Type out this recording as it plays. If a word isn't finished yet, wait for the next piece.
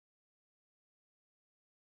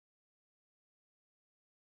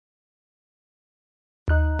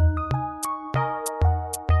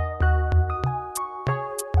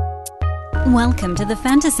Welcome to the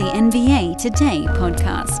Fantasy NBA Today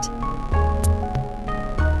podcast.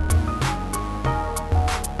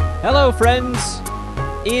 Hello, friends.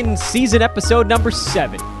 In season episode number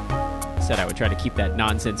 7. Said I would try to keep that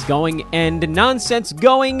nonsense going, and nonsense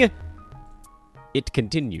going, it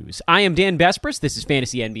continues. I am Dan Bespris. This is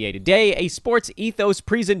Fantasy NBA Today, a sports ethos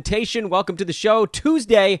presentation. Welcome to the show.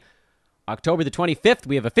 Tuesday, October the 25th,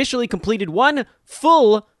 we have officially completed one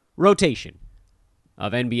full rotation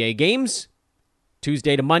of NBA games.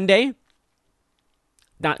 Tuesday to Monday.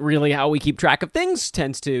 Not really how we keep track of things.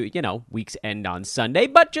 Tends to, weeks end on Sunday,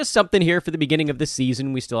 but just something here for the beginning of the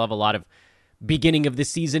season. We still have a lot of beginning of the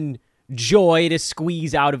season joy to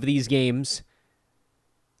squeeze out of these games.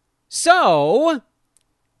 So,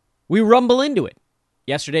 we rumble into it.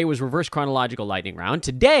 Yesterday was reverse chronological lightning round.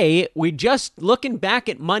 Today, we're just looking back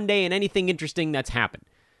at Monday and anything interesting that's happened.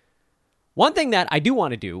 One thing that I do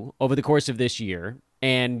want to do over the course of this year,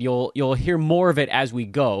 and you'll hear more of it as we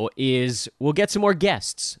go, is we'll get some more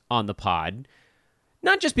guests on the pod.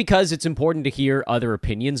 Not just because it's important to hear other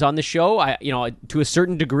opinions on the show. To a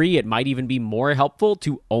certain degree, it might even be more helpful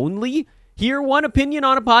to only hear one opinion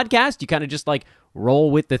on a podcast. You kind of just roll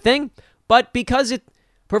with the thing. But because it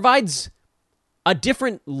provides a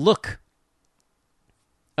different look,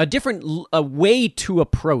 a way to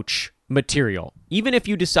approach material, even if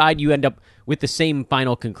you decide you end up with the same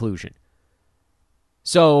final conclusion.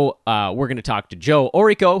 So we're going to talk to Joe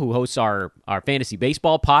Orico, who hosts our fantasy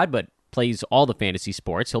baseball pod, but plays all the fantasy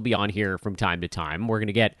sports. He'll be on here from time to time. We're going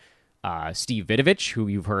to get Steve Vidovich, who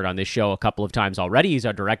you've heard on this show a couple of times already. He's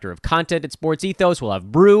our director of content at Sports Ethos. We'll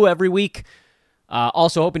have Brew every week.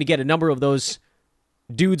 Also hoping to get a number of those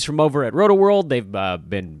dudes from over at RotoWorld. They've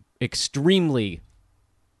been extremely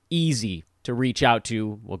easy to reach out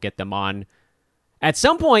to. We'll get them on. At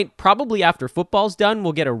some point, probably after football's done,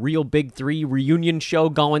 we'll get a real Big Three reunion show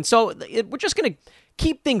going. So we're just going to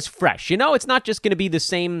keep things fresh. It's not just going to be the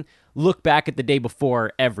same look back at the day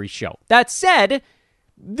before every show. That said,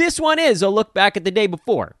 this one is a look back at the day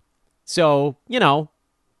before. So,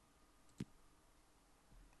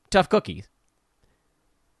 tough cookies.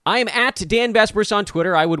 I am at Dan Bespris on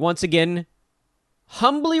Twitter. I would once again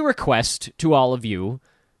humbly request to all of you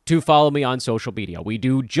to follow me on social media. We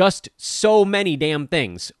do just so many damn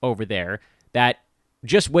things over there that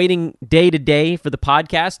just waiting day to day for the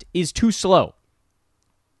podcast is too slow.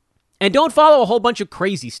 And don't follow a whole bunch of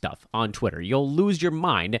crazy stuff on Twitter. You'll lose your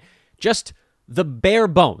mind. Just the bare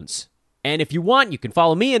bones. And if you want, you can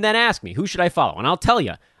follow me and then ask me, who should I follow? And I'll tell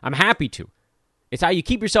you, I'm happy to. It's how you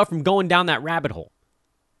keep yourself from going down that rabbit hole.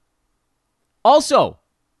 Also,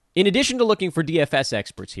 in addition to looking for DFS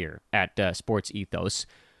experts here at Sports Ethos,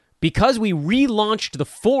 because we relaunched the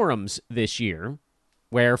forums this year,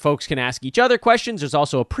 where folks can ask each other questions, there's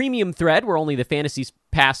also a premium thread where only the Fantasy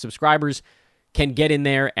Pass subscribers can get in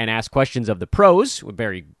there and ask questions of the pros. A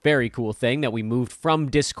very, very cool thing that we moved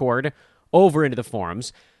from Discord over into the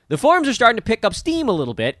forums. The forums are starting to pick up steam a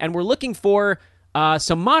little bit, and we're looking for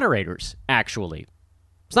some moderators, actually.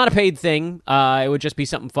 It's not a paid thing. It would just be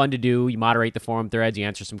something fun to do. You moderate the forum threads, you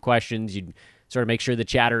answer some questions, you sort of make sure the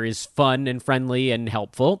chatter is fun and friendly and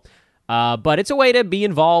helpful. But it's a way to be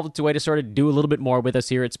involved. It's a way to sort of do a little bit more with us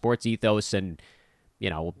here at Sports Ethos and,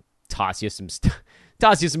 toss you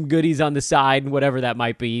some goodies on the side, whatever that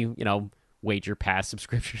might be, wager pass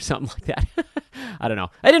subscription or something like that. I don't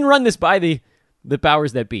know. I didn't run this by the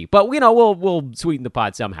powers that be, but we'll sweeten the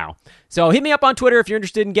pot somehow. So hit me up on Twitter if you're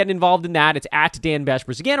interested in getting involved in that. It's at Dan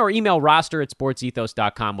Bespris again, or email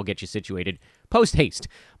roster@sportsethos.com. We'll get you situated post haste.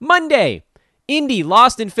 Monday, Indy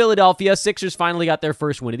lost in Philadelphia. Sixers finally got their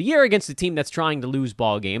first win of the year against a team that's trying to lose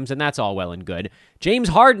ball games, and that's all well and good. James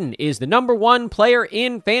Harden is the number one player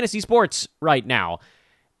in fantasy sports right now.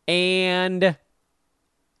 And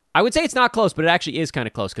I would say it's not close, but it actually is kind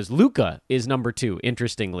of close because Luka is number 2,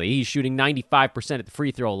 interestingly. He's shooting 95% at the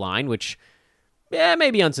free throw line, which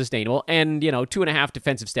may be unsustainable. And, 2.5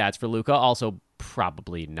 defensive stats for Luka, also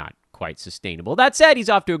probably not quite sustainable. That said, he's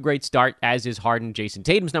off to a great start, as is Harden. Jason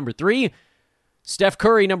Tatum's number 3. Steph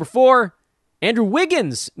Curry, number 4. Andrew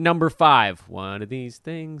Wiggins, number 5. One of these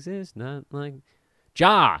things is not like...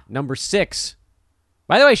 Ja, number 6.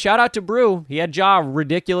 By the way, shout out to Brew. He had Ja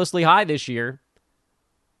ridiculously high this year.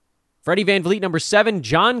 Freddie VanVleet, number 7.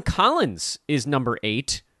 John Collins is number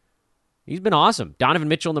 8. He's been awesome. Donovan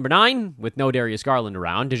Mitchell, number 9, with no Darius Garland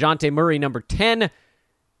around. DeJounte Murray, number 10.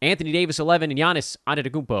 Anthony Davis, 11. And Giannis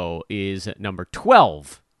Antetokounmpo is number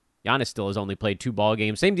 12. Giannis still has only played 2 ball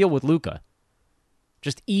games. Same deal with Luka.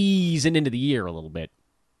 Just easing into the year a little bit.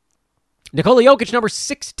 Nikola Jokic, number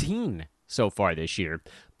 16 so far this year.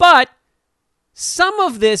 But Some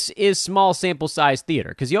of this is small sample size theater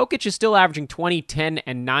because Jokic is still averaging 20, 10,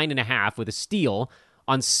 and 9.5 with a steal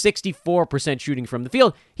on 64% shooting from the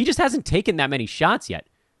field. He just hasn't taken that many shots yet.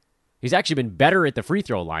 He's actually been better at the free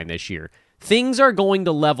throw line this year. Things are going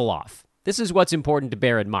to level off. This is what's important to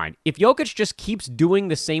bear in mind. If Jokic just keeps doing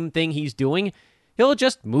the same thing he's doing, he'll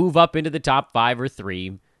just move up into the top 5 or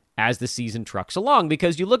 3 as the season trucks along,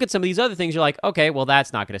 because you look at some of these other things, you're like, okay, well,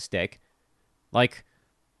 that's not going to stick. Like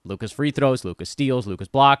Luka's free throws, Luka's steals, Luka's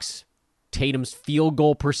blocks, Tatum's field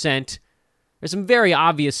goal percent. There's some very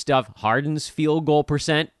obvious stuff. Harden's field goal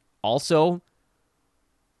percent also.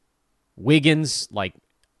 Wiggins, like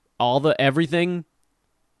everything.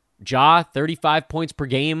 Ja, 35 points per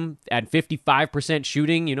game at 55%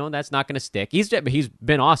 shooting. That's not going to stick. He's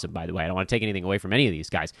been awesome, by the way. I don't want to take anything away from any of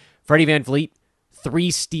these guys. Freddie VanVleet,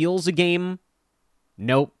 3 steals a game.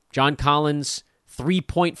 Nope. John Collins,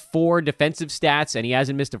 3.4 defensive stats, and he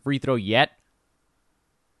hasn't missed a free throw yet.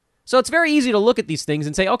 So it's very easy to look at these things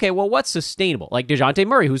and say, okay, well, what's sustainable? Like DeJounte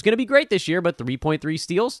Murray, who's going to be great this year, but 3.3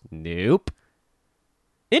 steals? Nope.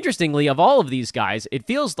 Interestingly, of all of these guys, it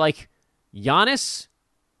feels like Giannis,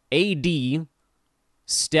 AD,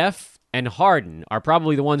 Steph, and Harden are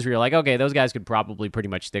probably the ones where you're like, okay, those guys could probably pretty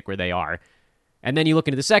much stick where they are. And then you look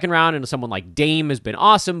into the second round, and someone like Dame has been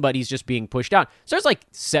awesome, but he's just being pushed out. So there's like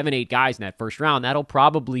 7, 8 guys in that first round. That'll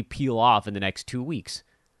probably peel off in the next 2 weeks.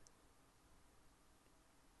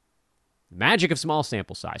 Magic of small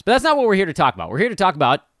sample size. But that's not what we're here to talk about. We're here to talk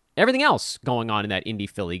about everything else going on in that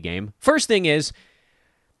Indy-Philly game. First thing is,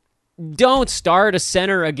 don't start a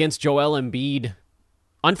center against Joel Embiid.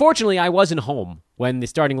 Unfortunately, I wasn't home when the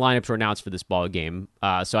starting lineups were announced for this ball game,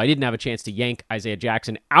 so I didn't have a chance to yank Isaiah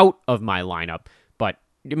Jackson out of my lineup. But,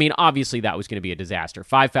 obviously that was going to be a disaster.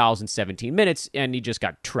 5 fouls in 17 minutes, and he just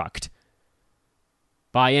got trucked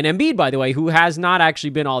by an Embiid, by the way, who has not actually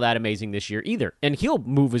been all that amazing this year either. And he'll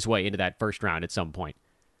move his way into that first round at some point.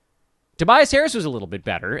 Tobias Harris was a little bit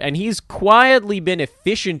better, and he's quietly been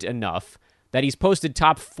efficient enough that he's posted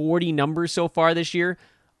top 40 numbers so far this year.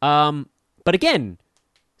 But again,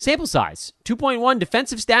 sample size, 2.1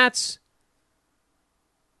 defensive stats.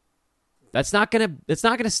 That's not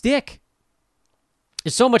gonna stick.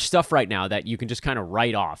 There's so much stuff right now that you can just kind of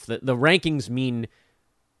write off. The rankings mean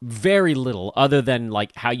very little other than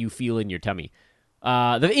like how you feel in your tummy.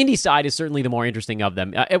 The Indy side is certainly the more interesting of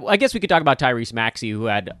them. I guess we could talk about Tyrese Maxey, who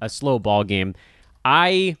had a slow ball game.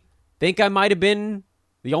 I think I might have been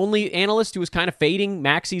the only analyst who was kind of fading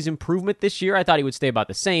Maxey's improvement this year. I thought he would stay about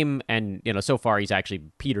the same, and so far he's actually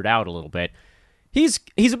petered out a little bit. He's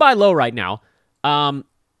a buy low right now,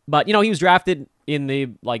 but he was drafted in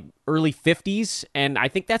the early 50s, and I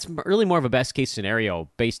think that's really more of a best case scenario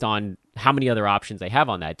based on how many other options they have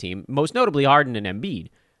on that team, most notably Harden and Embiid.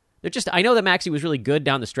 I know that Maxey was really good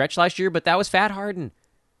down the stretch last year, but that was fat Harden.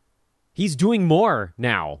 He's doing more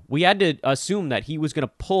now. We had to assume that he was going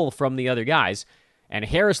to pull from the other guys, and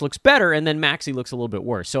Harris looks better, and then Maxey looks a little bit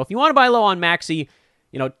worse. So if you want to buy low on Maxey,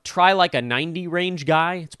 try like a 90 range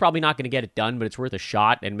guy. It's probably not going to get it done, but it's worth a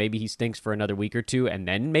shot, and maybe he stinks for another week or two, and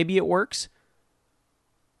then maybe it works.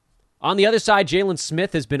 On the other side, Jalen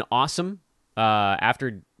Smith has been awesome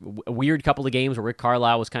after a weird couple of games where Rick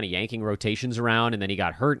Carlisle was kind of yanking rotations around, and then he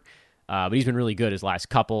got hurt, but he's been really good his last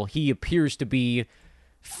couple. He appears to be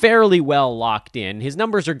fairly well locked in. His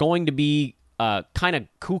numbers are going to be kind of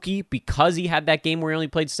kooky because he had that game where he only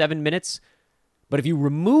played 7 minutes. But if you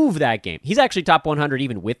remove that game, he's actually top 100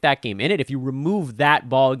 even with that game in it. If you remove that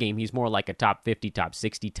ball game, he's more like a top 50, top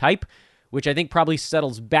 60 type, which I think probably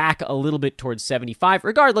settles back a little bit towards 75.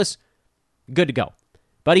 Regardless, good to go.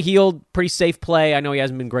 Buddy Hield, pretty safe play. I know he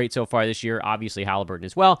hasn't been great so far this year. Obviously, Halliburton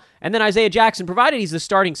as well. And then Isaiah Jackson, provided he's the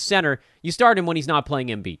starting center, you start him when he's not playing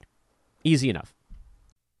Embiid. Easy enough.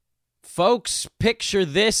 Folks, picture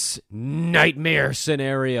this nightmare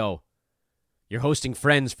scenario. You're hosting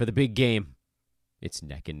friends for the big game. It's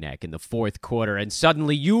neck and neck in the fourth quarter, and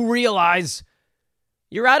suddenly you realize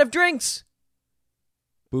you're out of drinks.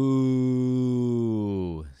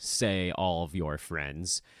 Boo, say all of your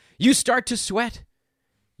friends. You start to sweat.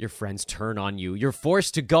 Your friends turn on you. You're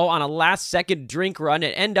forced to go on a last-second drink run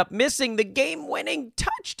and end up missing the game-winning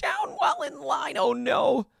touchdown while in line. Oh,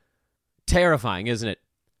 no. Terrifying, isn't it?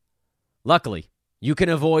 Luckily, you can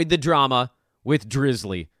avoid the drama with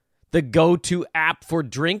Drizzly, the go-to app for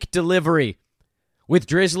drink delivery. With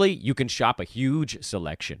Drizzly, you can shop a huge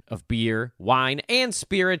selection of beer, wine, and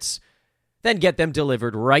spirits, then get them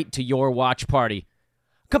delivered right to your watch party.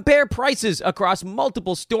 Compare prices across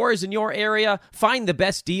multiple stores in your area, find the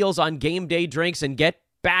best deals on game day drinks, and get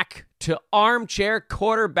back to armchair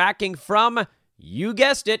quarterbacking from, you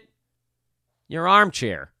guessed it, your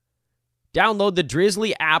armchair. Download the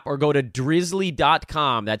Drizzly app or go to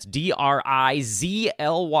drizzly.com. That's DRIZLY.com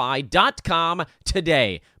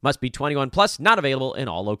today. Must be 21 plus, not available in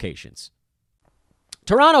all locations.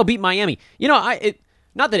 Toronto beat Miami.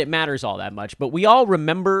 Not that it matters all that much, but we all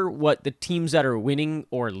remember what the teams that are winning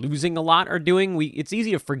or losing a lot are doing. It's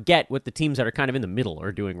easy to forget what the teams that are kind of in the middle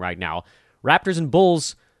are doing right now. Raptors and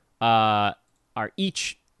Bulls are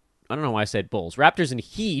each, I don't know why I said Bulls. Raptors and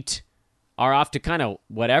Heat are off to kind of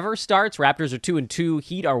whatever starts. Raptors are 2-2.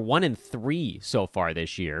 Heat are 1-3 so far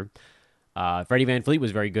this year. Freddie VanVleet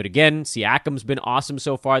was very good again. Siakam's been awesome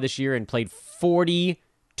so far this year and played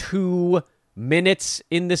 42 minutes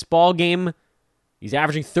in this ball game. He's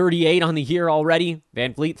averaging 38 on the year already.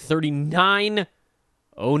 VanVleet 39.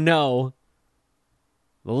 Oh no.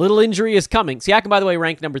 The little injury is coming. Siakam, by the way,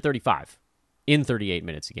 ranked number 35 in 38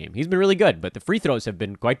 minutes a game. He's been really good, but the free throws have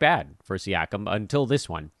been quite bad for Siakam until this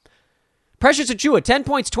one. Precious Achiuwa, 10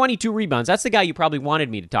 points, 22 rebounds. That's the guy you probably wanted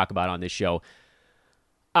me to talk about on this show.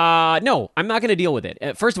 No, I'm not going to deal with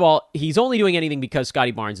it. First of all, he's only doing anything because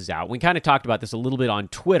Scotty Barnes is out. We kind of talked about this a little bit on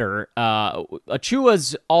Twitter.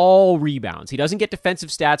 Achiuwa's all rebounds. He doesn't get defensive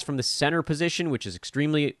stats from the center position, which is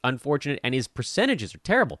extremely unfortunate, and his percentages are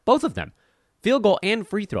terrible. Both of them. Field goal and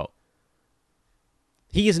free throw.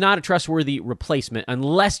 He is not a trustworthy replacement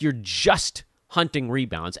unless you're just hunting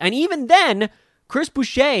rebounds. And even then, Chris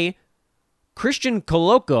Boucher, Christian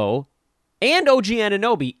Koloko, and OG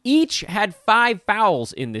Anunoby each had 5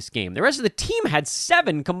 fouls in this game. The rest of the team had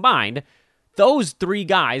 7 combined. Those 3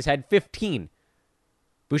 guys had 15.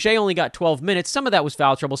 Boucher only got 12 minutes. Some of that was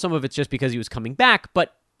foul trouble. Some of it's just because he was coming back.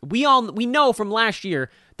 But we know from last year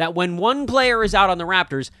that when one player is out on the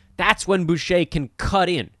Raptors, that's when Boucher can cut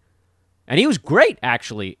in. And he was great,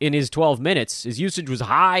 actually, in his 12 minutes. His usage was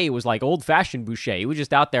high. It was like old-fashioned Boucher. He was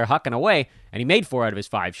just out there hucking away, and he made 4 out of his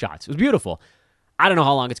 5 shots. It was beautiful. I don't know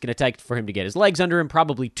how long it's going to take for him to get his legs under him.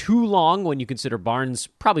 Probably too long when you consider Barnes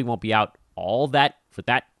probably won't be out all that for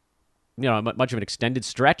that, much of an extended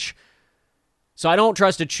stretch. So I don't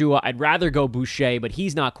trust Achiuwa. I'd rather go Boucher, but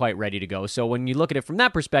he's not quite ready to go. So when you look at it from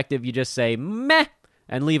that perspective, you just say, meh,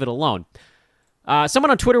 and leave it alone.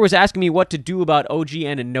 Someone on Twitter was asking me what to do about OG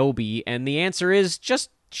Anunoby, and the answer is just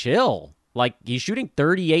chill. Like, he's shooting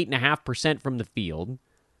 38.5% from the field,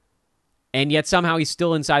 and yet somehow he's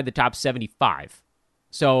still inside the top 75.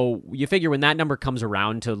 So you figure when that number comes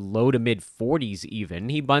around to low to mid 40s even,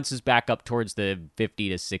 he bounces back up towards the 50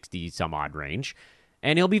 to 60 some odd range,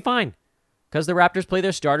 and he'll be fine. Because the Raptors play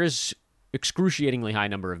their starters excruciatingly high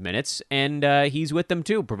number of minutes, and he's with them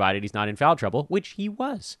too, provided he's not in foul trouble, which he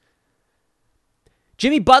was.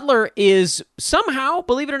 Jimmy Butler is somehow,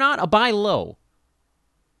 believe it or not, a buy low.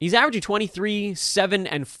 He's averaging 23, 7,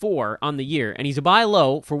 and 4 on the year, and he's a buy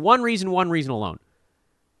low for one reason alone.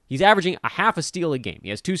 He's averaging a half a steal a game. He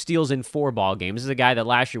has 2 steals in 4 ball games. This is a guy that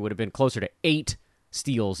last year would have been closer to 8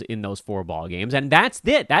 steals in those 4 ball games, and that's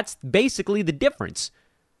it. That's basically the difference.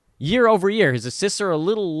 Year over year, his assists are a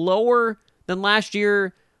little lower than last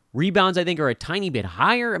year. Rebounds, I think, are a tiny bit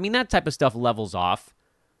higher. I mean, that type of stuff levels off.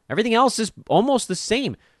 Everything else is almost the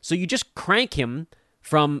same. So you just crank him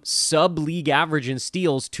from sub-league average in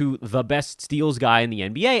steals to the best steals guy in the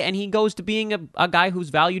NBA, and he goes to being a guy who's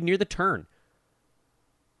valued near the turn.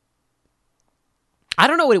 I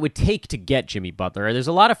don't know what it would take to get Jimmy Butler. There's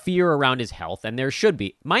a lot of fear around his health, and there should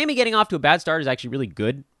be. Miami getting off to a bad start is actually really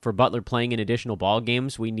good for Butler playing in additional ball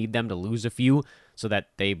games. We need them to lose a few so that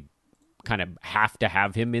they kind of have to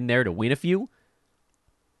have him in there to win a few.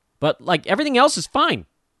 But, everything else is fine.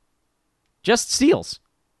 Just steals.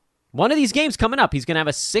 One of these games coming up, he's going to have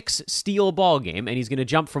a 6-steal ball game, and he's going to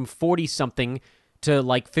jump from 40-something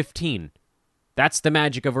to, 15. That's the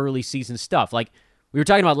magic of early season stuff. We were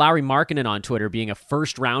talking about Lauri Markkanen on Twitter being a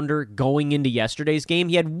first-rounder going into yesterday's game.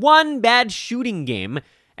 He had one bad shooting game,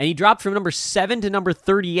 and he dropped from number 7 to number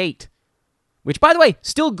 38. Which, by the way,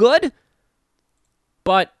 still good,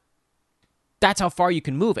 but that's how far you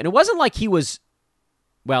can move. And it wasn't like he was...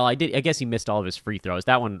 Well, I guess he missed all of his free throws.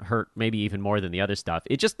 That one hurt maybe even more than the other stuff.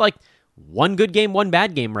 It's just one good game, one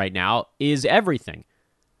bad game right now is everything.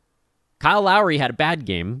 Kyle Lowry had a bad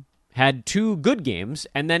game, had 2 good games,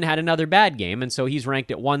 and then had another bad game, and so he's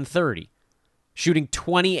ranked at 130, shooting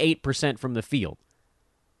 28% from the field.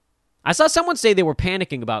 I saw someone say they were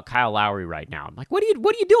panicking about Kyle Lowry right now. I'm like, what are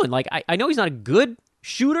you doing? I know he's not a good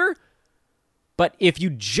shooter, but if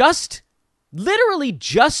you literally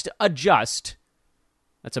just adjust...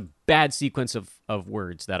 That's a bad sequence of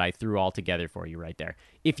words that I threw all together for you right there.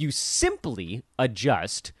 If you simply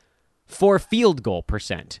adjust for field goal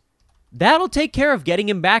percent, that'll take care of getting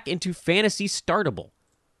him back into fantasy startable.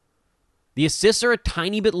 The assists are a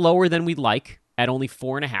tiny bit lower than we'd like at only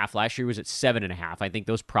 4.5. Last year he was at 7.5. I think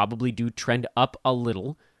those probably do trend up a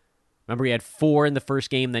little. Remember, he had 4 in the first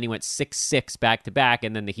game, then he went 6-6 back-to-back,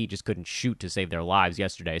 and then the Heat just couldn't shoot to save their lives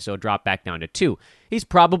yesterday, so it dropped back down to 2. He's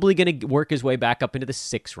probably going to work his way back up into the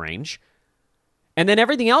 6 range. And then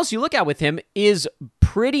everything else you look at with him is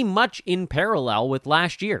pretty much in parallel with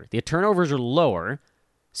last year. The turnovers are lower.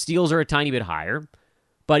 Steals are a tiny bit higher.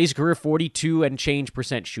 But he's a career 42 and change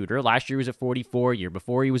 % shooter. Last year he was at 44. Year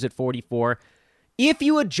before he was at 44. If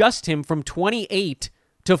you adjust him from 28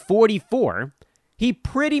 to 44, he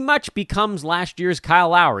pretty much becomes last year's Kyle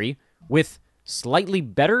Lowry with slightly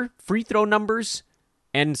better free throw numbers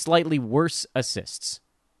and slightly worse assists.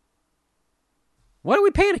 What are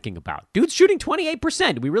we panicking about? Dude's shooting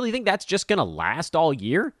 28%. Do we really think that's just going to last all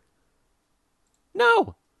year?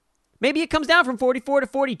 No. Maybe it comes down from 44 to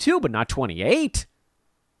 42, but not 28.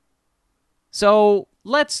 So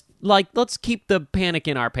let's keep the panic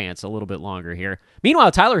in our pants a little bit longer here.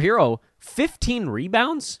 Meanwhile, Tyler Hero, 15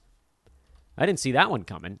 rebounds? I didn't see that one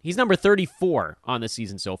coming. He's number 34 on the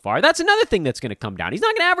season so far. That's another thing that's going to come down. He's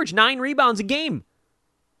not going to average 9 rebounds a game.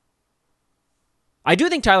 I do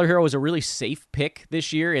think Tyler Hero is a really safe pick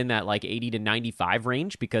this year in that 80 to 95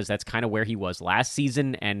 range because that's kind of where he was last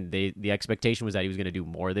season, and the expectation was that he was going to do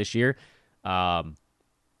more this year. Now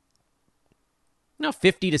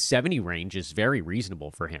 50 to 70 range is very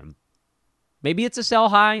reasonable for him. Maybe it's a sell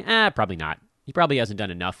high? Probably not. He probably hasn't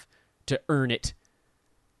done enough to earn it.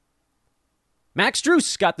 Max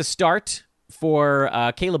Strus got the start for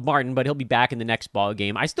Caleb Martin, but he'll be back in the next ball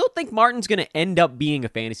game. I still think Martin's going to end up being a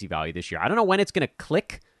fantasy value this year. I don't know when it's going to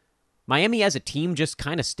click. Miami as a team just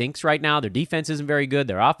kind of stinks right now. Their defense isn't very good.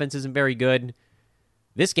 Their offense isn't very good.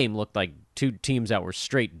 This game looked like two teams that were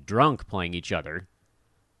straight drunk playing each other.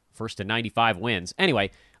 First to 95 wins.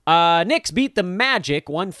 Anyway, Knicks beat the Magic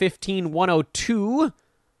 115-102.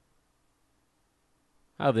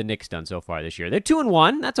 How have the Knicks done so far this year? They're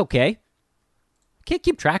 2-1. That's okay. Can't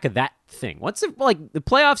keep track of that thing. Once the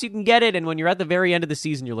playoffs, you can get it, and when you're at the very end of the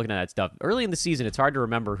season, you're looking at that stuff. Early in the season, it's hard to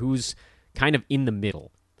remember who's kind of in the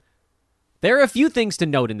middle. There are a few things to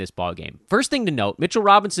note in this ballgame. First thing to note, Mitchell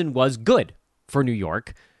Robinson was good for New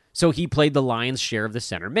York, so he played the Lions' share of the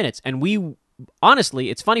center minutes. And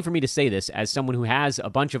honestly, it's funny for me to say this as someone who has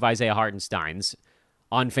a bunch of Isaiah Hartensteins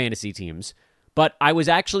on fantasy teams, but I was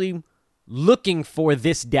actually looking for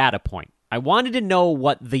this data point. I wanted to know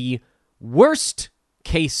what the worst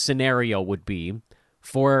case scenario would be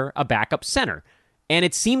for a backup center. And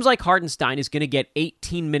it seems like Hartenstein is going to get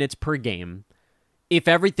 18 minutes per game if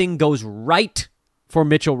everything goes right for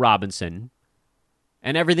Mitchell Robinson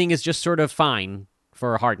and everything is just sort of fine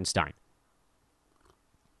for Hartenstein.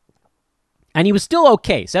 And he was still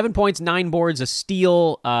okay. 7 points, 9 boards, a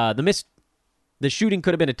steal. The shooting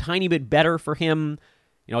could have been a tiny bit better for him.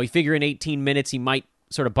 You know, you figure in 18 minutes he might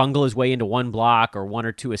sort of bungle his way into 1 block or 1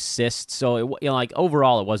 or 2 assists. So,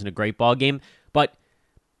 overall, it wasn't a great ball game. But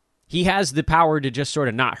he has the power to just sort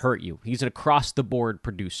of not hurt you. He's an across-the-board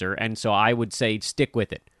producer, and so I would say stick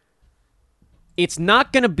with it. It's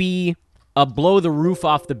not going to be a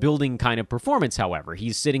blow-the-roof-off-the-building kind of performance, however.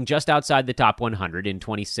 He's sitting just outside the top 100 in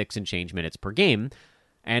 26 and change minutes per game.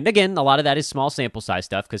 And again, a lot of that is small sample size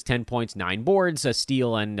stuff because 10 points, 9 boards, a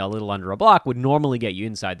steal, and a little under a block would normally get you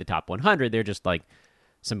inside the top 100. They're just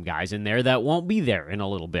some guys in there that won't be there in a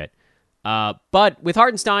little bit. But with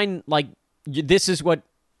Hartenstein, this is what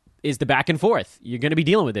is the back and forth. You're going to be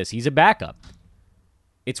dealing with this. He's a backup.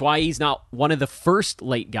 It's why he's not one of the first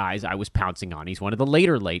late guys I was pouncing on. He's one of the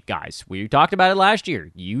later late guys. We talked about it last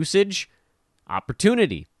year. Usage,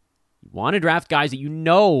 opportunity. You want to draft guys that you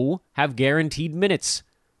know have guaranteed minutes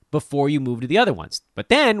before you move to the other ones. But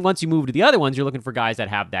then, once you move to the other ones, you're looking for guys that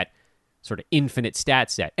have that sort of infinite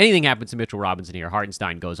stat set. Anything happens to Mitchell Robinson here,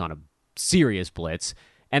 Hartenstein goes on a serious blitz,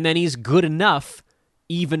 and then he's good enough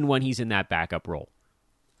even when he's in that backup role.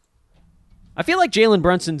 I feel like Jalen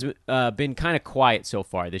Brunson's been kind of quiet so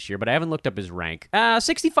far this year, but I haven't looked up his rank.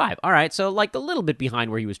 65. All right, so a little bit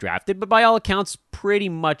behind where he was drafted, but by all accounts, pretty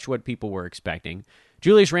much what people were expecting.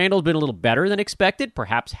 Julius Randle's been a little better than expected.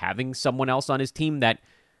 Perhaps having someone else on his team that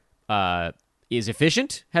is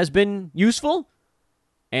efficient has been useful.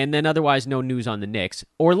 And then otherwise, no news on the Knicks.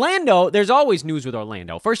 Orlando, there's always news with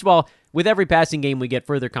Orlando. First of all, with every passing game, we get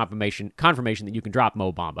further confirmation that you can drop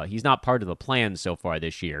Mo Bamba. He's not part of the plan so far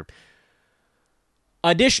this year.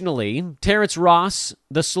 Additionally, Terrence Ross,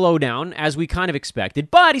 the slowdown, as we kind of expected,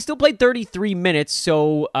 but he still played 33 minutes,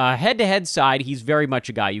 so head-to-head side, he's very much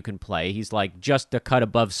a guy you can play. He's just a cut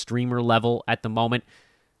above streamer level at the moment.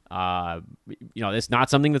 It's not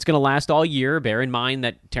something that's going to last all year. Bear in mind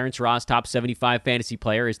that Terrence Ross, top 75 fantasy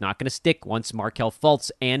player, is not going to stick once Markelle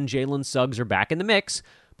Fultz and Jalen Suggs are back in the mix.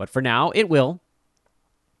 But for now, it will.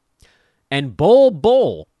 And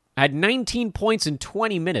Bol had 19 points in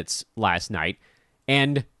 20 minutes last night.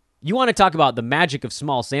 And you want to talk about the magic of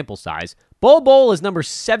small sample size. Bol is number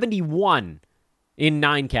 71 in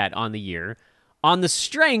 9-cat on the year, on the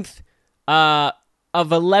strength of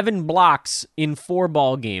 11 blocks in 4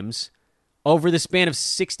 ball games over the span of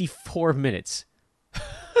 64 minutes.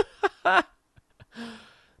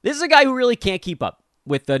 This is a guy who really can't keep up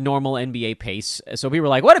with the normal NBA pace. So people are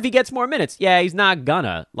like, what if he gets more minutes? Yeah, he's not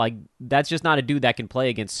gonna. Like, that's just not a dude that can play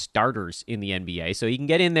against starters in the NBA. So he can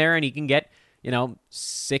get in there and he can get,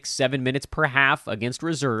 6-7 minutes per half against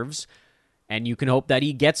reserves. And you can hope that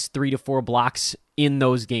he gets 3 to 4 blocks in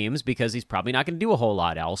those games because he's probably not going to do a whole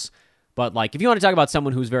lot else. But, if you want to talk about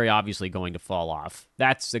someone who's very obviously going to fall off,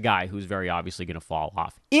 that's the guy who's very obviously going to fall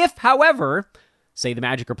off. If, however, say the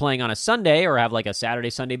Magic are playing on a Sunday or have a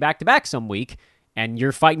Saturday-Sunday back-to-back some week, and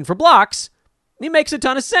you're fighting for blocks, it makes a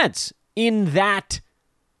ton of sense in that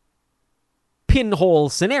pinhole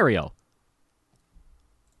scenario.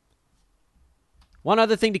 One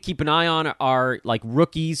other thing to keep an eye on are,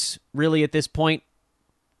 rookies, really, at this point,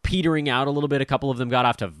 petering out a little bit. A couple of them got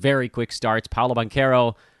off to very quick starts. Paolo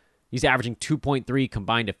Banchero, he's averaging 2.3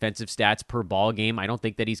 combined defensive stats per ball game. I don't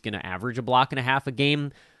think that he's going to average a block and a half a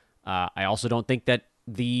game. I also don't think that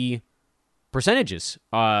the percentages,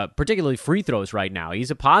 particularly free throws right now,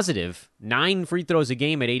 he's a positive 9 free throws a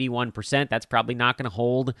game at 81%. That's probably not going to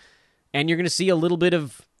hold. And you're going to see a little bit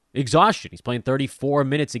of exhaustion. He's playing 34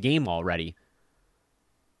 minutes a game already.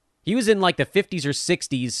 He was in the 50s or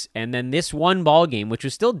 60s, and then this one ball game, which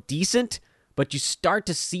was still decent, but you start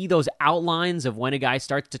to see those outlines of when a guy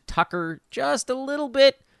starts to tucker just a little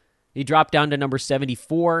bit. He dropped down to number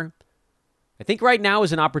 74. I think right now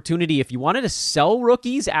is an opportunity. If you wanted to sell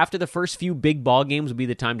rookies after the first few big ball games would be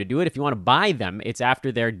the time to do it. If you want to buy them, it's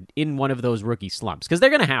after they're in one of those rookie slumps, because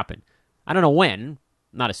they're going to happen. I don't know when.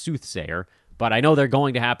 I'm not a soothsayer, but I know they're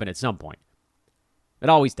going to happen at some point. It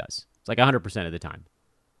always does. It's 100% of the time.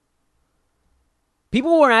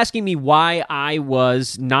 People were asking me why I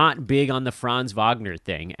was not big on the Franz Wagner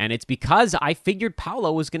thing, and it's because I figured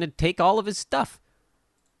Paolo was going to take all of his stuff.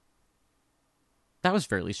 That was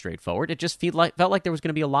fairly straightforward. It just felt like there was going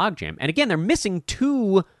to be a logjam. And again, they're missing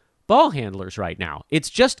 2 ball handlers right now. It's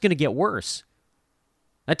just going to get worse.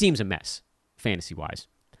 That team's a mess, fantasy-wise.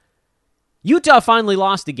 Utah finally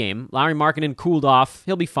lost the game. Lauri Markkanen cooled off.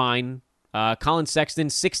 He'll be fine. Colin Sexton,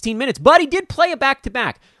 16 minutes. But he did play a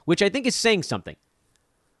back-to-back, which I think is saying something.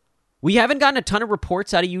 We haven't gotten a ton of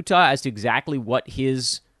reports out of Utah as to exactly what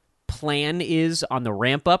his plan is on the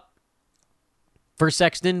ramp-up for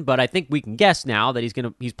Sexton, but I think we can guess now that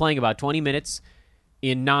he's playing about 20 minutes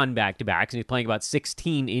in non-back-to-backs, and he's playing about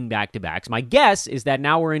 16 in back-to-backs. My guess is that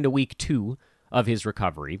now we're into week 2 of his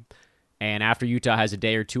recovery, and after Utah has a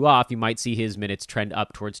day or 2 off, you might see his minutes trend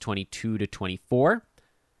up towards 22 to 24,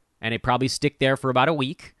 and they probably stick there for about a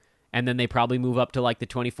week, and then they probably move up to the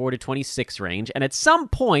 24 to 26 range, and at some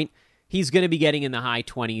point, he's going to be getting in the high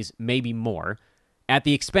 20s, maybe more, at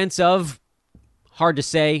the expense of, hard to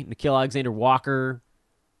say, Nickeil Alexander-Walker,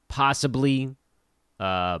 possibly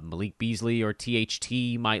Malik Beasley or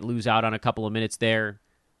THT might lose out on a couple of minutes there.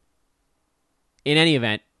 In any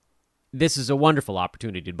event, this is a wonderful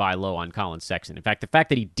opportunity to buy low on Colin Sexton. In fact, the fact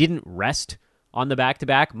that he didn't rest on the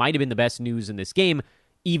back-to-back might have been the best news in this game,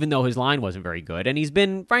 even though his line wasn't very good. And he's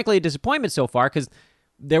been, frankly, a disappointment so far because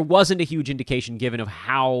there wasn't a huge indication given of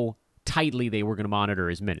how tightly they were going to monitor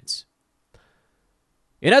his minutes.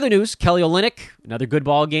 In other news, Kelly Olynyk, another good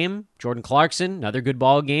ball game. Jordan Clarkson, another good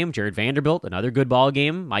ball game. Jared Vanderbilt, another good ball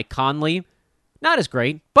game. Mike Conley, not as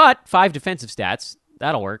great, but 5 defensive stats.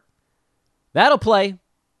 That'll work. That'll play.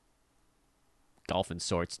 Golf and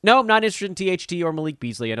sorts. No, I'm not interested in THT or Malik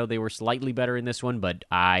Beasley. I know they were slightly better in this one, but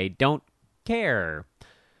I don't care.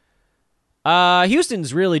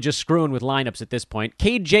 Houston's really just screwing with lineups at this point.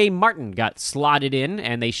 KJ Martin got slotted in,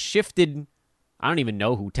 and they shifted. I don't even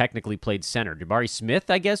know who technically played center. Jabari Smith,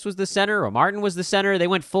 I guess, was the center, or Martin was the center. They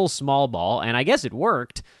went full small ball, and I guess it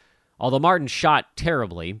worked, although Martin shot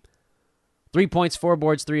terribly. 3 points, 4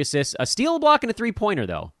 boards, 3 assists. A steal, a block, and a three-pointer,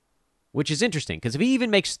 though, which is interesting, because if he even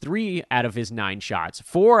makes 3 out of his 9 shots,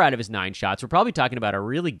 4 out of his 9 shots, we're probably talking about a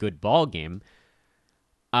really good ball game.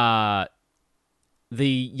 The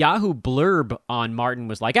Yahoo blurb on Martin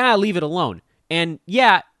was like, leave it alone. And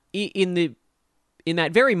yeah, in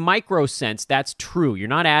that very micro sense, that's true. You're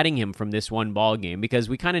not adding him from this one ball game because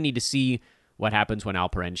we kind of need to see what happens when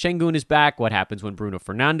Alperen Şengün is back, what happens when Bruno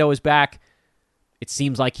Fernando is back. It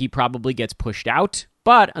seems like he probably gets pushed out,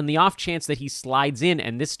 but on the off chance that he slides in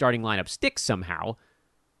and this starting lineup sticks somehow,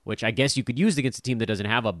 which I guess you could use against a team that doesn't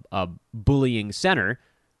have a bullying center,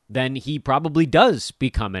 then he probably does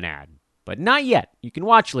become an ad. But not yet. You can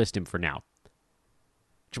watch list him for now.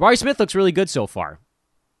 Jabari Smith looks really good so far.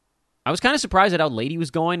 I was kind of surprised at how late he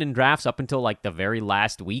was going in drafts up until like the very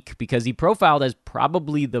last week because he profiled as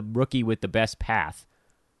probably the rookie with the best path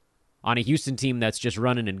on a Houston team that's just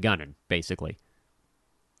running and gunning, basically.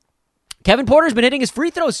 Kevin Porter's been hitting his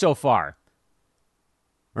free throws so far.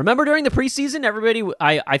 Remember during the preseason, everybody,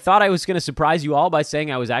 I thought I was going to surprise you all by saying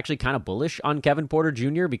I was actually kind of bullish on Kevin Porter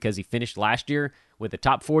Jr. because he finished last year with a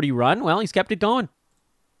top 40 run. Well, he's kept it going.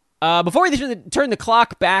 Before we turn the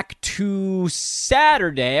clock back to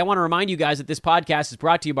Saturday, I want to remind you guys that this podcast is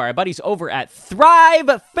brought to you by our buddies over at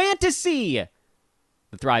Thrive Fantasy.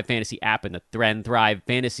 The Thrive Fantasy app and the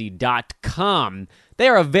ThriveFantasy.com. They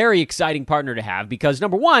are a very exciting partner to have because,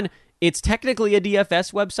 number one, it's technically a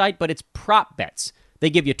DFS website, but it's prop bets. They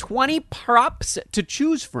give you 20 props to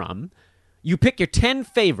choose from. You pick your 10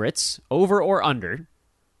 favorites, over or under.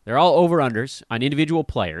 They're all over-unders on individual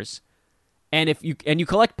players. And you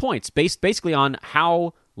collect points based basically on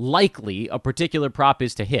how likely a particular prop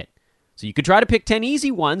is to hit. So you could try to pick 10 easy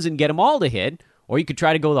ones and get them all to hit, or you could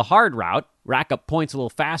try to go the hard route, rack up points a little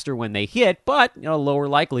faster when they hit, but lower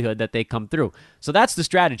likelihood that they come through. So that's the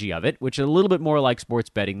strategy of it, which is a little bit more like sports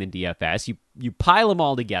betting than DFS. You pile them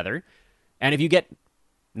all together, and if you get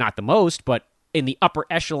not the most, but in the upper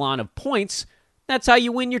echelon of points, that's how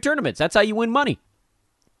you win your tournaments. That's how you win money.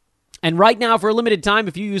 And right now, for a limited time,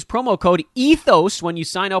 if you use promo code ETHOS when you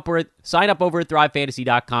sign up over at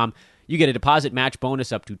ThriveFantasy.com, you get a deposit match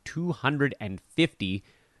bonus up to $250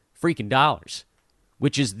 freaking dollars,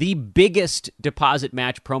 which is the biggest deposit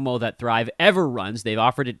match promo that Thrive ever runs. They've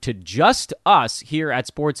offered it to just us here at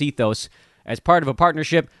Sports Ethos as part of a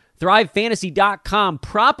partnership. ThriveFantasy.com.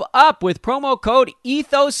 Prop up with promo code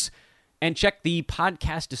ETHOS and check the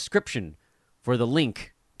podcast description for the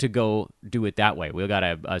link to go do it that way. We've got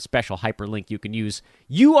a special hyperlink you can use.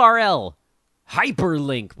 URL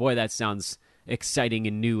hyperlink. Boy, that sounds exciting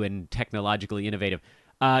and new and technologically innovative.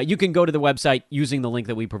 You can go to the website using the link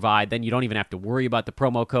that we provide. Then you don't even have to worry about the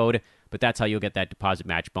promo code, but that's how you'll get that deposit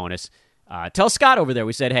match bonus. Tell Scott over there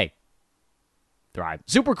we said, hey, Thrive.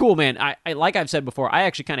 Super cool, man. I like I've said before, I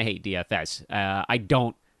actually kind of hate DFS. I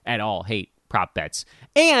don't at all hate prop bets.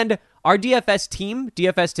 And our DFS team,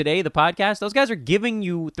 DFS Today, the podcast, those guys are giving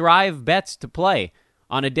you Thrive bets to play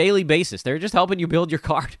on a daily basis. They're just helping you build your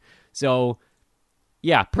card. So,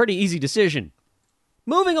 yeah, pretty easy decision.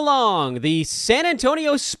 Moving along, the San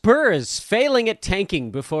Antonio Spurs failing at tanking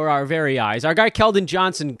before our very eyes. Our guy Keldon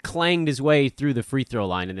Johnson clanged his way through the free throw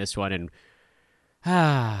line in this one, and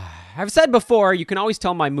I've said before, you can always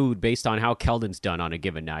tell my mood based on how Keldon's done on a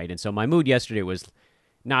given night, and so my mood yesterday was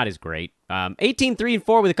not as great. 18, 3, and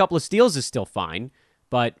 4 with a couple of steals is still fine,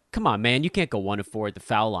 but come on, man, you can't go 1 of 4 at the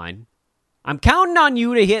foul line. I'm counting on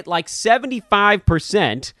you to hit like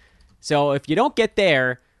 75%, so if you don't get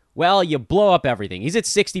there, well, you blow up everything. He's at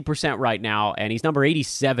 60% right now, and he's number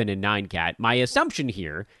 87 in 9Cat. My assumption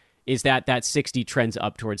here is that 60 trends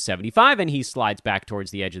up towards 75, and he slides back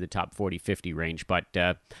towards the edge of the top 40-50 range. But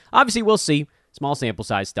obviously, we'll see. Small sample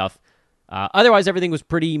size stuff. Otherwise, everything was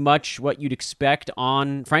pretty much what you'd expect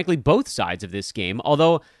on, frankly, both sides of this game.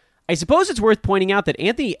 Although, I suppose it's worth pointing out that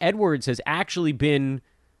Anthony Edwards has actually been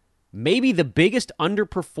maybe the biggest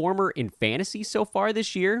underperformer in fantasy so far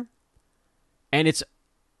this year. And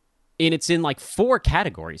it's in like 4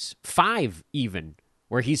 categories, 5 even,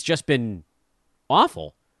 where he's just been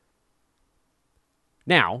awful.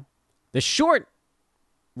 Now, the short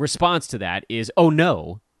response to that is, oh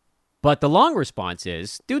no. But the long response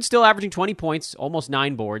is, dude's still averaging 20 points, almost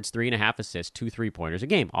 9 boards, 3.5 assists, 2 3-pointers a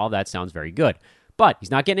game. All that sounds very good. But he's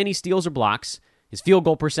not getting any steals or blocks. His field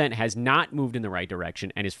goal percent has not moved in the right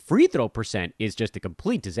direction, and his free throw percent is just a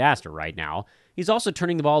complete disaster right now. He's also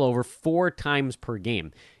turning the ball over 4 times per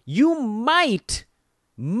game. You might,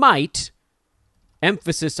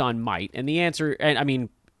 emphasis on might, and the answer, I mean,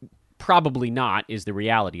 probably not is the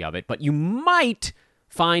reality of it, but you might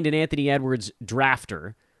find an Anthony Edwards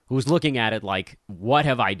drafter who's looking at it like, what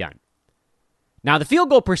have I done? Now, the field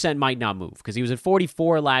goal percent might not move because he was at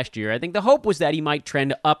 44 last year. I think the hope was that he might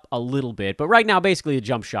trend up a little bit, but right now, basically, the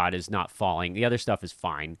jump shot is not falling. The other stuff is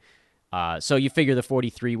fine. So you figure the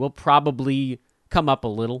 43 will probably come up a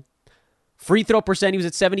little. Free throw percent, he was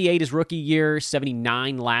at 78 his rookie year,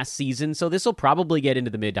 79 last season, so this will probably get into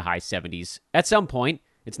the mid to high 70s at some point.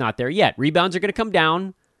 It's not there yet. Rebounds are going to come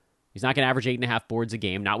down. He's not going to average 8.5 boards a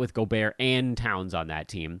game, not with Gobert and Towns on that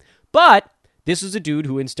team. But This is a dude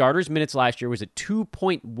who in starters minutes last year was at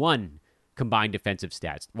 2.1 combined defensive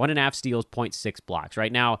stats, 1.5 steals, 0.6 blocks.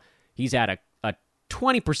 Right now, he's at a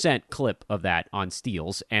 20% clip of that on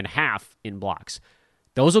steals and half in blocks.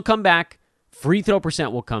 Those will come back. Free throw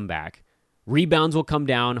percent will come back. Rebounds will come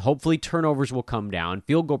down. Hopefully turnovers will come down.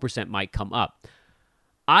 Field goal percent might come up.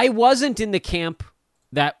 I wasn't in the camp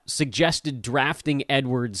that suggested drafting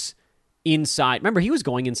Edwards inside. Remember, he was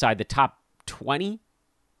going inside the top 20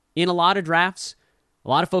 in a lot of drafts. A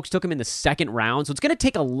lot of folks took him in the second round, so it's going to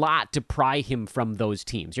take a lot to pry him from those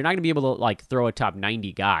teams. You're not going to be able to throw a top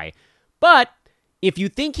 90 guy. But if you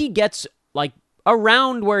think he gets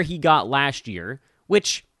around where he got last year,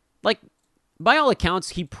 which by all accounts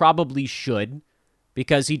he probably should,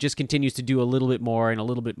 because he just continues to do a little bit more and a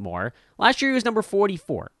little bit more. Last year he was number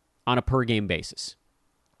 44 on a per game basis.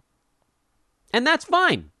 And that's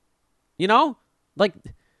fine.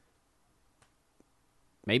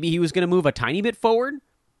 Maybe he was going to move a tiny bit forward.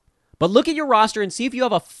 But look at your roster and see if you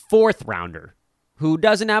have a fourth rounder who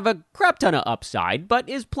doesn't have a crap ton of upside, but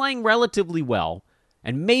is playing relatively well.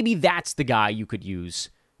 And maybe that's the guy you could use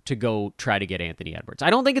to go try to get Anthony Edwards.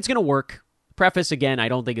 I don't think it's going to work. Preface again, I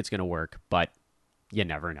don't think it's going to work, but you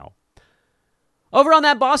never know. Over on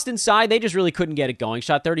that Boston side, they just really couldn't get it going.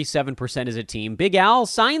 Shot 37% as a team. Big Al,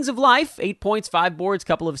 signs of life. 8 points, 5 boards,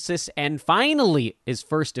 couple of assists, and finally his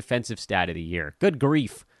first defensive stat of the year. Good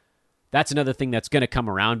grief. That's another thing that's going to come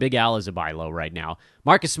around. Big Al is a buy low right now.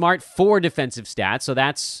 Marcus Smart, 4 defensive stats, so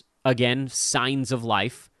that's, again, signs of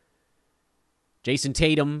life. Jason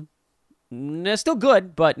Tatum, still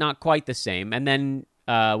good, but not quite the same. And then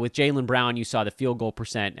with Jaylen Brown, you saw the field goal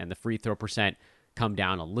percent and the free throw percent come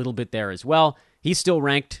down a little bit there as well. He's still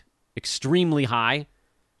ranked extremely high,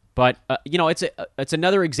 but it's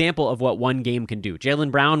another example of what one game can do.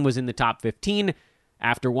 Jaylen Brown was in the top 15.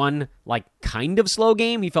 After one kind of slow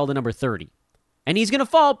game, he fell to number 30. And he's going to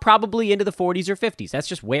fall probably into the 40s or 50s. That's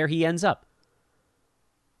just where he ends up.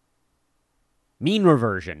 Mean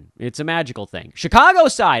reversion. It's a magical thing. Chicago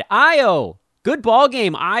side, Ayo. Good ball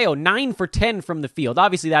game, Ayo. 9 for 10 from the field.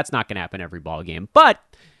 Obviously, that's not going to happen every ball game. But,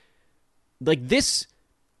 this,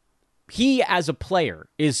 he as a player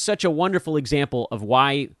is such a wonderful example of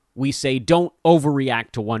why we say don't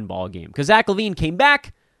overreact to one ball game. Because Zach LaVine came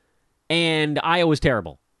back, and Ayo was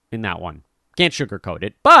terrible in that one. Can't sugarcoat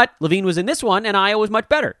it. But LaVine was in this one, and Ayo was much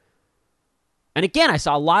better. And again, I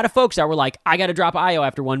saw a lot of folks that were like, I got to drop Ayo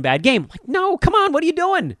after one bad game. I'm like, no, come on, what are you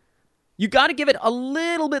doing? You got to give it a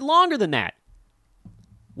little bit longer than that.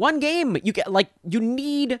 One game, you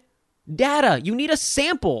need data. You need a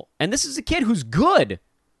sample. And this is a kid who's good.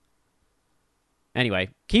 Anyway,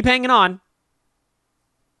 keep hanging on.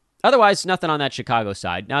 Otherwise, nothing on that Chicago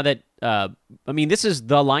side. Now that, this is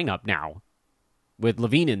the lineup now with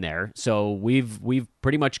LaVine in there. So we've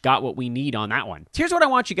pretty much got what we need on that one. Here's what I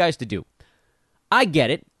want you guys to do. I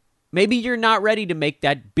get it. Maybe you're not ready to make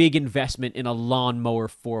that big investment in a lawnmower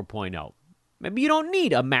 4.0. Maybe you don't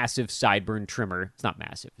need a massive sideburn trimmer. It's not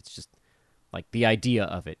massive. It's just the idea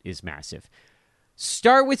of it is massive.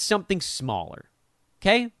 Start with something smaller.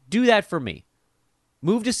 Okay? Do that for me.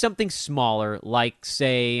 Move to something smaller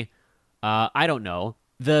say, I don't know,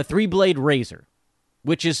 the 3-blade razor,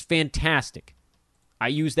 which is fantastic. I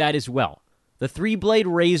use that as well. The 3-blade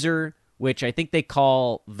razor, which I think they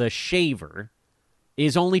call the shaver,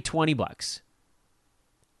 is only $20.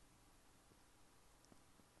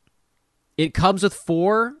 It comes with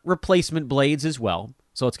 4 replacement blades as well,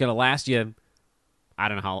 so it's going to last you. I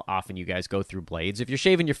don't know how often you guys go through blades. If you're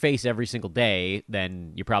shaving your face every single day,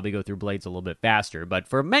 then you probably go through blades a little bit faster. But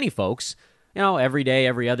for many folks, every day,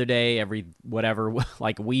 every other day, every whatever,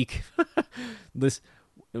 week, the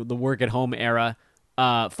work at home era,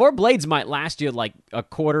 4 blades might last you a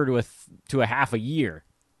quarter to a half a year.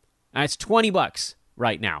 And it's $20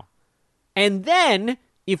 right now. And then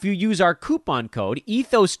if you use our coupon code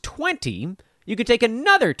Ethos20, you could take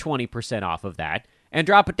another 20% off of that and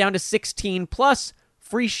drop it down to $16 plus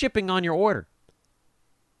free shipping on your order.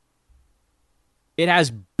 It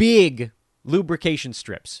has big lubrication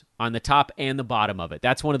strips on the top and the bottom of it.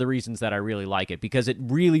 That's one of the reasons that I really like it, because it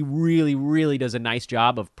really, really, really does a nice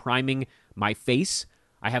job of priming my face.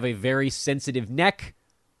 I have a very sensitive neck,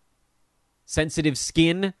 sensitive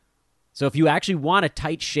skin. So if you actually want a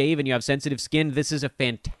tight shave and you have sensitive skin, this is a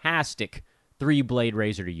fantastic 3-blade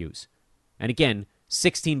razor to use. And again,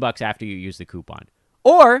 $16 after you use the coupon.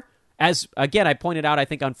 Or, as again I pointed out, I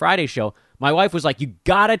think on Friday's show, my wife was like, you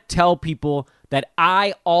gotta tell people that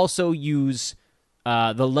I also use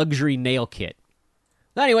the luxury nail kit.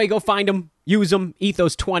 Anyway, go find them, use them.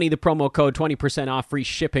 Ethos20, the promo code, 20% off, free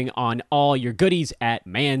shipping on all your goodies at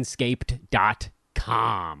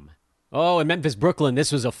manscaped.com. Oh, and Memphis, Brooklyn,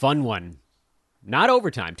 this was a fun one. Not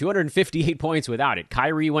overtime, 258 points without it.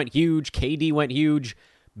 Kyrie went huge, KD went huge,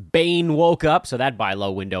 Bane woke up, so that buy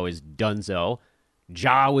low window is donezo.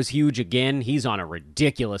 Ja was huge again. He's on a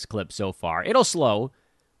ridiculous clip so far. It'll slow.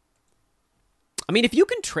 I mean, if you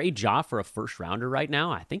can trade Ja for a first rounder right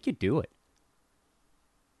now, I think you do it.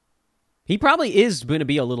 He probably is going to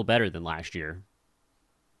be a little better than last year.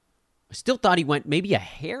 I still thought he went maybe a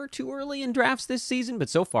hair too early in drafts this season, but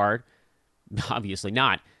so far, obviously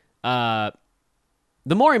not.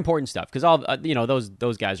 The more important stuff, because all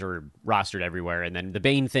those guys are rostered everywhere, and then the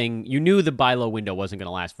Bane thing, you knew the buy low window wasn't going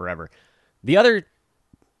to last forever. The other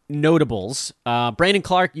notables, Brandon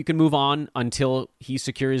Clark, you can move on until he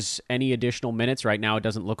secures any additional minutes. Right now, it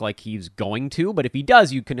doesn't look like he's going to, but if he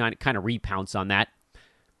does, you can kind of repounce on that.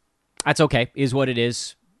 That's okay, is what it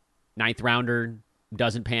is. Ninth rounder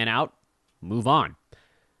doesn't pan out, move on.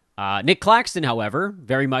 Nick Claxton, however,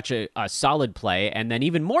 very much a solid play, and then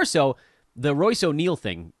even more so, the Royce O'Neal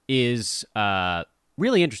thing is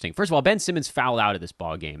really interesting. First of all, Ben Simmons fouled out of this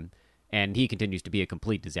ball game, and he continues to be a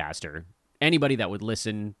complete disaster. Anybody that would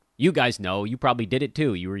listen, you guys know, you probably did it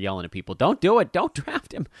too. You were yelling at people, don't do it, don't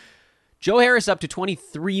draft him. Joe Harris up to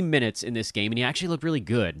 23 minutes in this game, and he actually looked really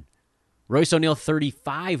good. Royce O'Neal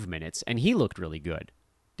 35 minutes, and he looked really good.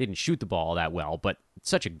 Didn't shoot the ball that well, but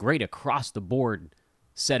such a great across-the-board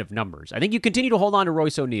set of numbers. I think you continue to hold on to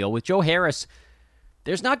Royce O'Neal. With Joe Harris,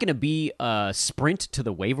 there's not going to be a sprint to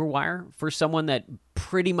the waiver wire for someone that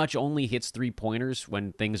pretty much only hits three-pointers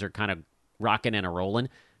when things are kind of rocking and a-rolling.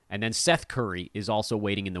 And then Seth Curry is also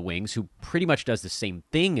waiting in the wings, who pretty much does the same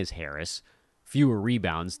thing as Harris. Fewer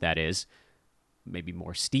rebounds, that is. Maybe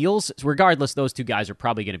more steals. Regardless, those two guys are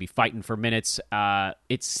probably going to be fighting for minutes.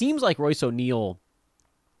 It seems like Royce O'Neal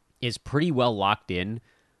is pretty well locked in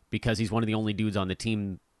because he's one of the only dudes on the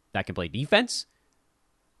team that can play defense.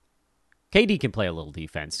 KD can play a little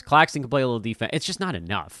defense. Claxton can play a little defense. It's just not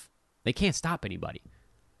enough. They can't stop anybody.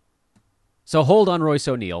 So hold on Royce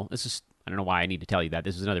O'Neal. This is, I don't know why I need to tell you that.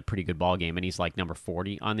 This is another pretty good ball game, and he's like number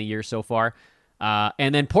 40 on the year so far.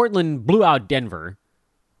 And then Portland blew out Denver.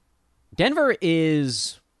 Denver's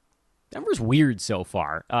weird so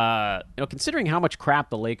far. Considering how much crap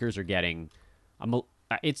the Lakers are getting,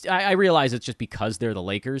 I realize it's just because they're the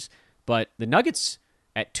Lakers, but the Nuggets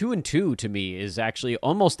at 2-2 to me is actually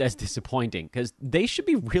almost as disappointing because they should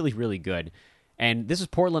be really, really good. And this is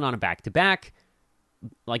Portland on a back-to-back.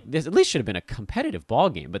 Like, this at least should have been a competitive ball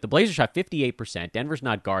game, but the Blazers shot 58%. Denver's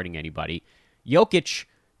not guarding anybody. Jokic,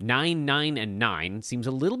 9-9-9. Seems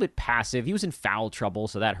a little bit passive. He was in foul trouble,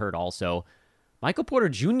 so that hurt also. Michael Porter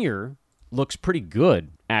Jr. looks pretty good,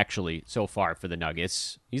 actually, so far for the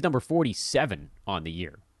Nuggets. He's number 47 on the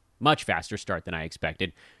year. Much faster start than I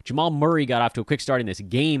expected. Jamal Murray got off to a quick start in this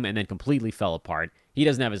game and then completely fell apart. He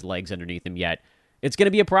doesn't have his legs underneath him yet. It's going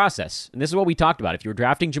to be a process. And this is what we talked about. If you were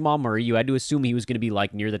drafting Jamal Murray, you had to assume he was going to be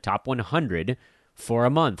like near the top 100 for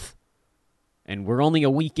a month. And we're only a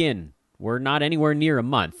week in. We're not anywhere near a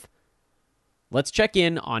month. Let's check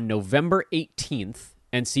in on November 18th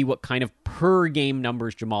and see what kind of per-game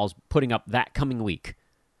numbers Jamal's putting up that coming week.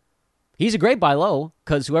 He's a great buy low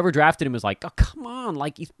because whoever drafted him was like, oh, come on,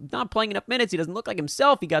 like he's not playing enough minutes. He doesn't look like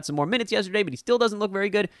himself. He got some more minutes yesterday, but he still doesn't look very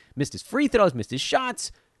good. Missed his free throws, missed his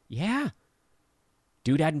shots. Yeah.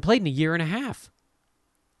 Dude hadn't played in a year and a half.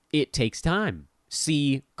 It takes time.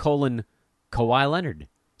 C: Kawhi Leonard.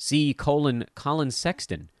 C: Colin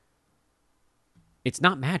Sexton. It's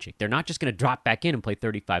not magic. They're not just going to drop back in and play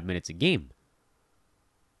 35 minutes a game.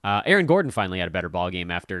 Aaron Gordon finally had a better ball game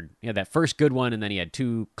after he had that first good one, and then he had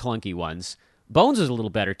two clunky ones. Bones was a little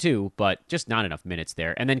better too, but just not enough minutes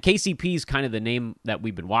there. And then KCP is kind of the name that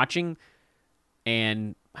we've been watching.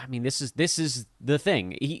 And I mean, this is the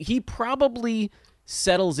thing. He probably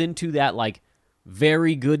settles into that like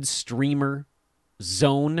very good streamer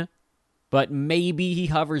zone, but maybe he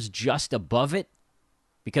hovers just above it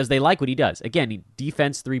because they like what he does. Again, he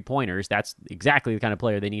defense three-pointers. That's exactly the kind of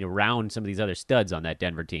player they need around some of these other studs on that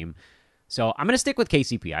Denver team. So I'm going to stick with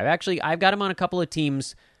KCP. I've got him on a couple of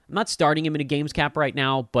teams. I'm not starting him in a games cap right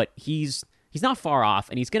now, but he's not far off,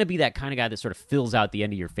 and he's going to be that kind of guy that sort of fills out the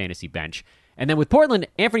end of your fantasy bench. And then with Portland,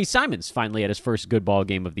 Anthony Simons finally had his first good ball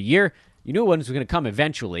game of the year. You knew one was going to come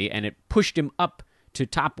eventually, and it pushed him up to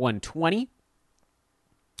top 120.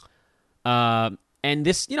 And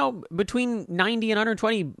this, between 90 and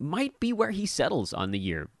 120 might be where he settles on the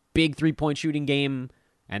year. Big three-point shooting game,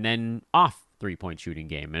 and then off three-point shooting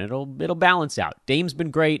game, and it'll balance out. Dame's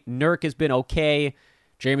been great. Nurk has been okay.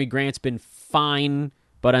 Jeremy Grant's been fine,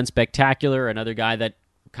 but unspectacular. Another guy that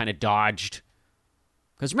kind of dodged.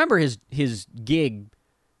 Because remember his gig,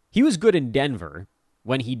 he was good in Denver,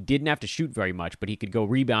 when he didn't have to shoot very much, but he could go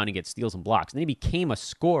rebound and get steals and blocks. And then he became a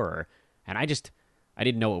scorer, and I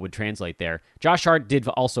didn't know it would translate there. Josh Hart did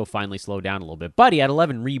also finally slow down a little bit, but he had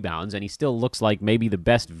 11 rebounds, and he still looks like maybe the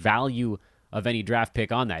best value of any draft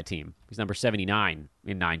pick on that team. He's number 79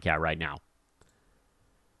 in 9Cat right now.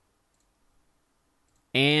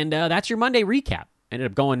 And that's your Monday recap. Ended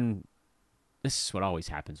up going, this is what always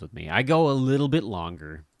happens with me. I go a little bit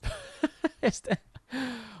longer.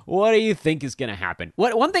 What do you think is going to happen?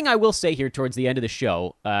 One thing I will say here towards the end of the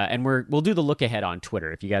show, and we'll do the look ahead on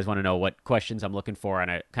Twitter if you guys want to know what questions I'm looking for on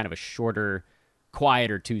a kind of a shorter,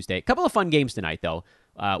 quieter Tuesday. A couple of fun games tonight, though.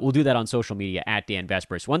 We'll do that on social media at Dan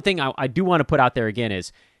Vespers. One thing I do want to put out there again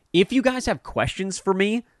is if you guys have questions for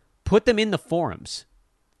me, put them in the forums.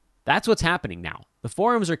 That's what's happening now. The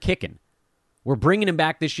forums are kicking. We're bringing them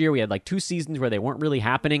back this year. We had like 2 seasons where they weren't really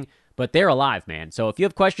happening, but they're alive, man. So if you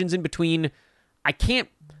have questions in between, I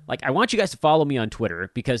want you guys to follow me on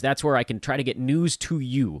Twitter because that's where I can try to get news to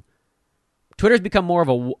you. Twitter's become more of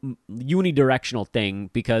a unidirectional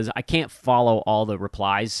thing because I can't follow all the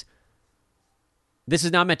replies. This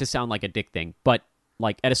is not meant to sound like a dick thing, but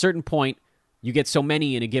like at a certain point, you get so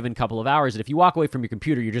many in a given couple of hours that if you walk away from your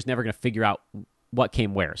computer, you're just never going to figure out what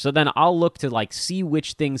came where. So then I'll look to like see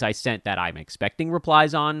which things I sent that I'm expecting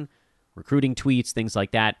replies on, recruiting tweets, things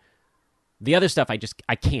like that. The other stuff, I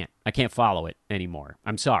can't follow it anymore.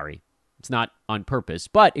 I'm sorry. It's not on purpose,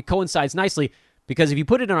 but it coincides nicely because if you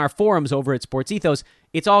put it in our forums over at Sports Ethos,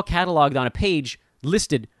 it's all cataloged on a page,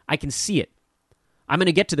 listed. I can see it. I'm going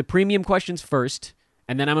to get to the premium questions first,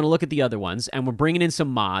 and then I'm going to look at the other ones, and we're bringing in some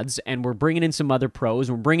mods, and we're bringing in some other pros,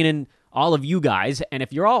 and we're bringing in all of you guys, and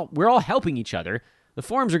if we're all helping each other, the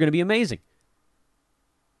forums are going to be amazing.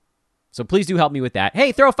 So please do help me with that.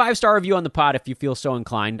 Hey, throw a 5-star review on the pod if you feel so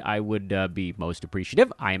inclined. I would be most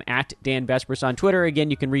appreciative. I am at Dan Vespers on Twitter.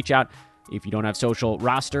 Again, you can reach out if you don't have social,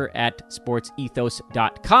 roster at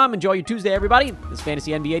sportsethos.com. Enjoy your Tuesday, everybody. This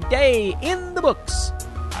Fantasy NBA Day in the books.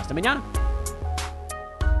 Hasta mañana.